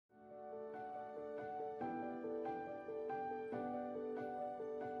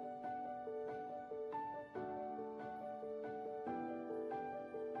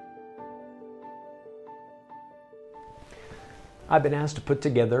I've been asked to put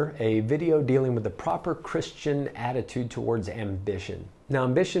together a video dealing with the proper Christian attitude towards ambition. Now,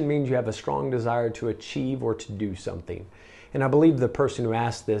 ambition means you have a strong desire to achieve or to do something. And I believe the person who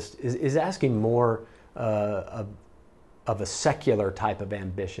asked this is asking more of a secular type of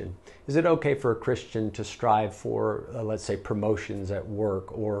ambition. Is it okay for a Christian to strive for, let's say, promotions at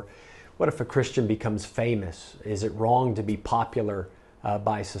work? Or what if a Christian becomes famous? Is it wrong to be popular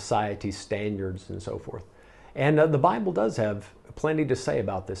by society's standards and so forth? And the Bible does have plenty to say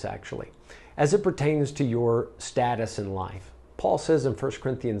about this, actually, as it pertains to your status in life. Paul says in 1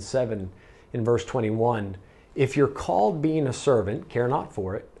 Corinthians 7, in verse 21, if you're called being a servant, care not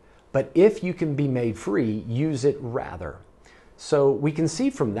for it, but if you can be made free, use it rather. So we can see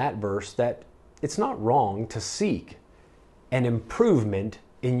from that verse that it's not wrong to seek an improvement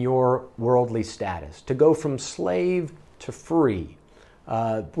in your worldly status. To go from slave to free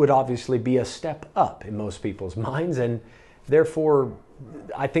would obviously be a step up in most people's minds, and therefore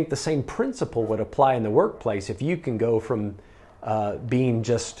I think the same principle would apply in the workplace. If you can go from being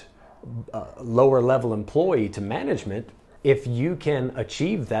just a lower level employee to management, if you can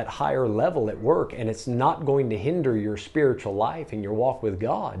achieve that higher level at work and it's not going to hinder your spiritual life and your walk with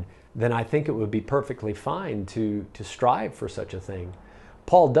God, then I think it would be perfectly fine to strive for such a thing.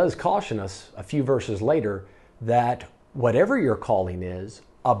 Paul does caution us a few verses later that whatever your calling is,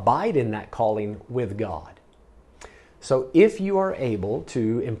 abide in that calling with God. So if you are able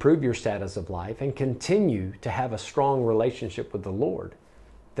to improve your status of life and continue to have a strong relationship with the Lord,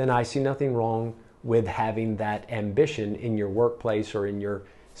 then I see nothing wrong with having that ambition in your workplace or in your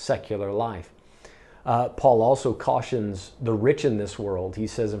secular life. Paul also cautions the rich in this world. He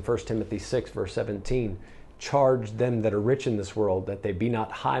says in 1 Timothy 6, verse 17, charge them that are rich in this world, that they be not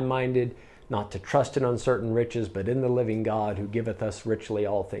high-minded, not to trust in uncertain riches, but in the living God who giveth us richly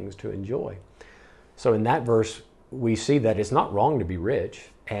all things to enjoy. So in that verse, we see that it's not wrong to be rich,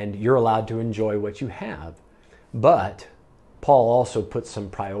 and you're allowed to enjoy what you have. But Paul also puts some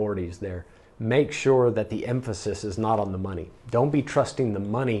priorities there. Make sure that the emphasis is not on the money. Don't be trusting the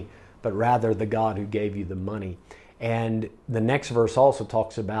money, but rather the God who gave you the money. And the next verse also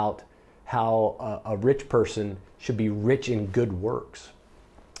talks about how a rich person should be rich in good works.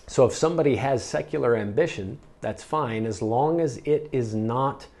 So if somebody has secular ambition, that's fine, as long as it is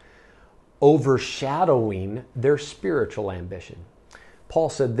not overshadowing their spiritual ambition. Paul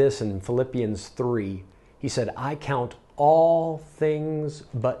said this in Philippians 3. He said, I count all things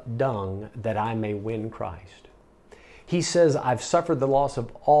but dung that I may win Christ. He says, I've suffered the loss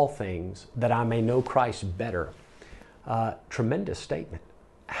of all things that I may know Christ better. Tremendous statement.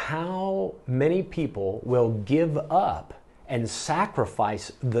 How many people will give up and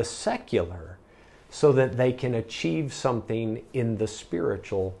sacrifice the secular so that they can achieve something in the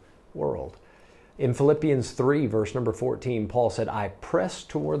spiritual world? In Philippians 3, verse number 14, Paul said, I press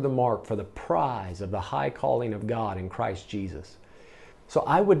toward the mark for the prize of the high calling of God in Christ Jesus. So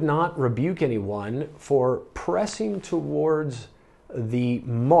I would not rebuke anyone for pressing towards the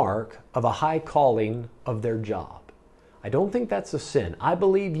mark of a high calling of their job. I don't think that's a sin. I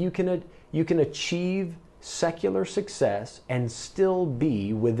believe you can achieve secular success and still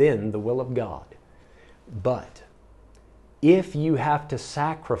be within the will of God. But if you have to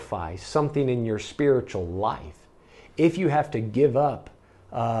sacrifice something in your spiritual life, if you have to give up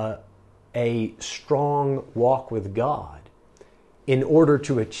a strong walk with God in order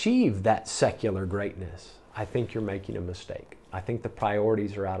to achieve that secular greatness, I think you're making a mistake. I think the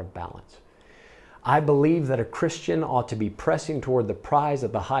priorities are out of balance. I believe that a Christian ought to be pressing toward the prize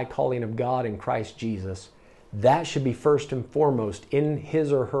of the high calling of God in Christ Jesus. That should be first and foremost in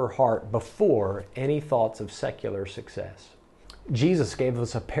his or her heart before any thoughts of secular success. Jesus gave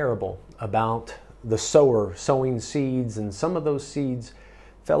us a parable about the sower sowing seeds, and some of those seeds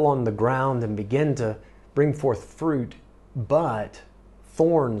fell on the ground and began to bring forth fruit, but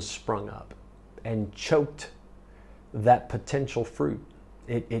thorns sprung up and choked that potential fruit.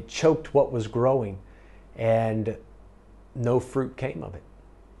 It choked what was growing, and no fruit came of it.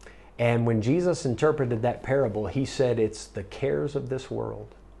 And when Jesus interpreted that parable, he said it's the cares of this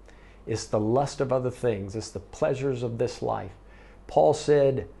world. It's the lust of other things. It's the pleasures of this life. Paul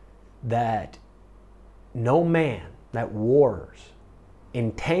said that no man that wars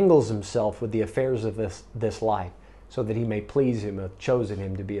entangles himself with the affairs of this life so that he may please him who hath chosen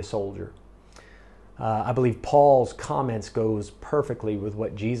him to be a soldier. I believe Paul's comments goes perfectly with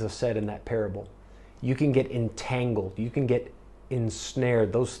what Jesus said in that parable. You can get entangled. You can get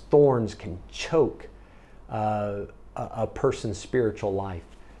ensnared. Those thorns can choke a person's spiritual life.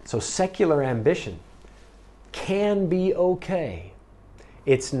 So secular ambition can be okay.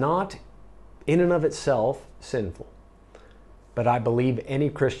 It's not in and of itself sinful. But I believe any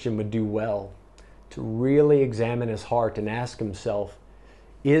Christian would do well to really examine his heart and ask himself,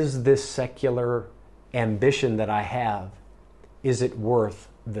 is this secular ambition that I have, is it worth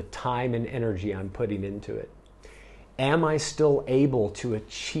the time and energy I'm putting into it? Am I still able to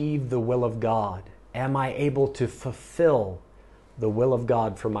achieve the will of God? Am I able to fulfill the will of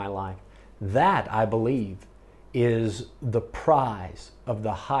God for my life? That, I believe, is the prize of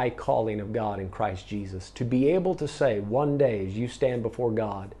the high calling of God in Christ Jesus. To be able to say one day as you stand before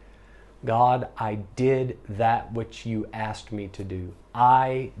God, God, I did that which you asked me to do.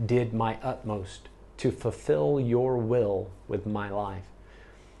 I did my utmost to fulfill your will with my life.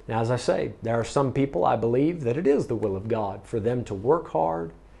 Now, as I say, there are some people, I believe, that it is the will of God for them to work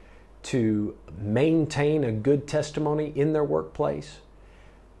hard, to maintain a good testimony in their workplace,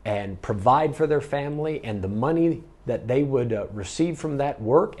 and provide for their family, and the money that they would receive from that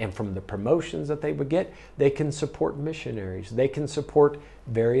work and from the promotions that they would get, they can support missionaries, they can support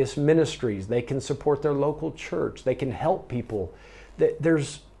various ministries, they can support their local church, they can help people.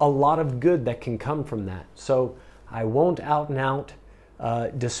 There's a lot of good that can come from that. So I won't out and out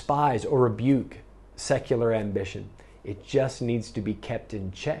despise or rebuke secular ambition. It just needs to be kept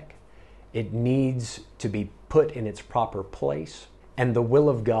in check. It needs to be put in its proper place. And the will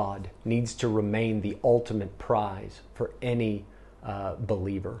of God needs to remain the ultimate prize for any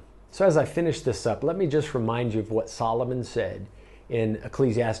believer. So as I finish this up, let me just remind you of what Solomon said in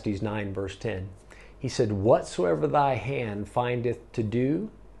Ecclesiastes 9, verse 10. He said, "Whatsoever thy hand findeth to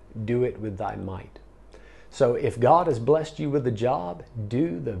do, do it with thy might." So if God has blessed you with a job,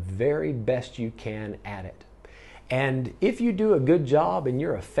 do the very best you can at it. And if you do a good job and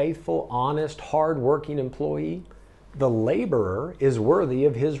you're a faithful, honest, hard-working employee, the laborer is worthy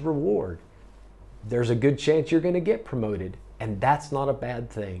of his reward. There's a good chance you're going to get promoted, and that's not a bad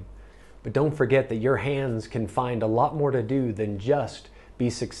thing. But don't forget that your hands can find a lot more to do than just be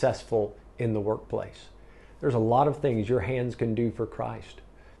successful in the workplace. There's a lot of things your hands can do for Christ.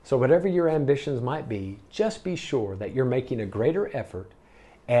 So whatever your ambitions might be, just be sure that you're making a greater effort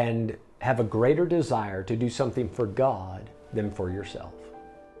and have a greater desire to do something for God than for yourself.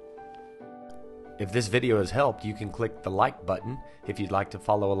 If this video has helped, you can click the like button. If you'd like to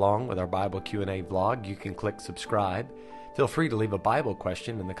follow along with our Bible Q&A vlog, you can click subscribe. Feel free to leave a Bible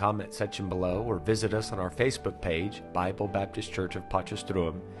question in the comment section below or visit us on our Facebook page, Bible Baptist Church of Potch.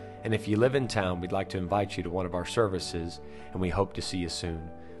 And if you live in town, we'd like to invite you to one of our services, and we hope to see you soon.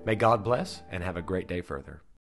 May God bless and have a great day further.